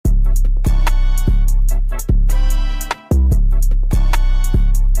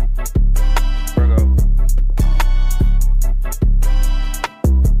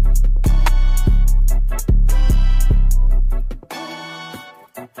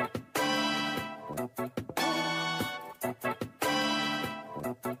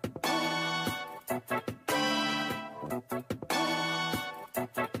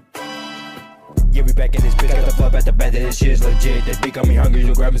Yeah, we back in this bitch. Got the flop at the back, this shit is legit. That beat got me hungry,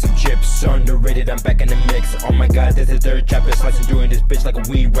 so grab me some chips. Underrated, I'm back in the mix. Oh my god, this is third chapter. Slicing through in this bitch like a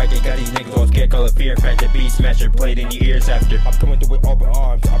weed racket. Got these niggas all scared, call it fear factor. Beat smasher, played in your ears after. I'm coming through with open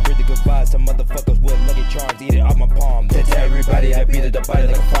arms. I breathe the good vibes, some motherfuckers with lucky charms. Eat it off my palm. That's everybody, I beat it the body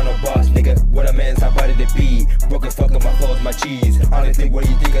like a final boss. Nigga, what a man's how body to be. Broke as fuck on my flows, my cheese. Honestly, what do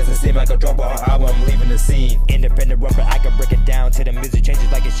you think? As it seem like a drop on an album, I'm leaving the scene. Independent rapper, I can break it down to the music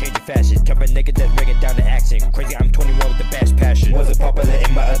changes like it's changing fashion. Jumping nigga that's breaking down the action. Crazy, I'm 21 with the bash passion. Wasn't popular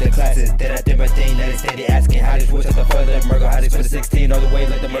in my other classes. Then I did my thing, now they steady asking how they switch up the further Lul.Mergo. How they split the 16 all the way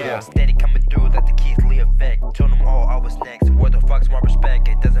like the Mergo. Steady coming through like the Keith Lee effect. Told them all I was next. What the fuck's my respect?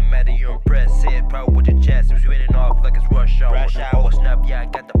 It doesn't matter, you're impressed. Say it proud with your chest. It's winning off like it's rush hour. Oh snap, yeah, I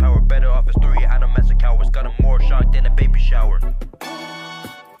got the power. Better off as 3. I don't mess with cowards. Got a more shock than a baby shower.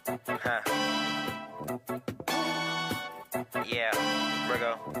 Yeah,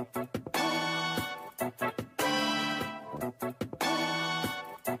 Lul.Mergo.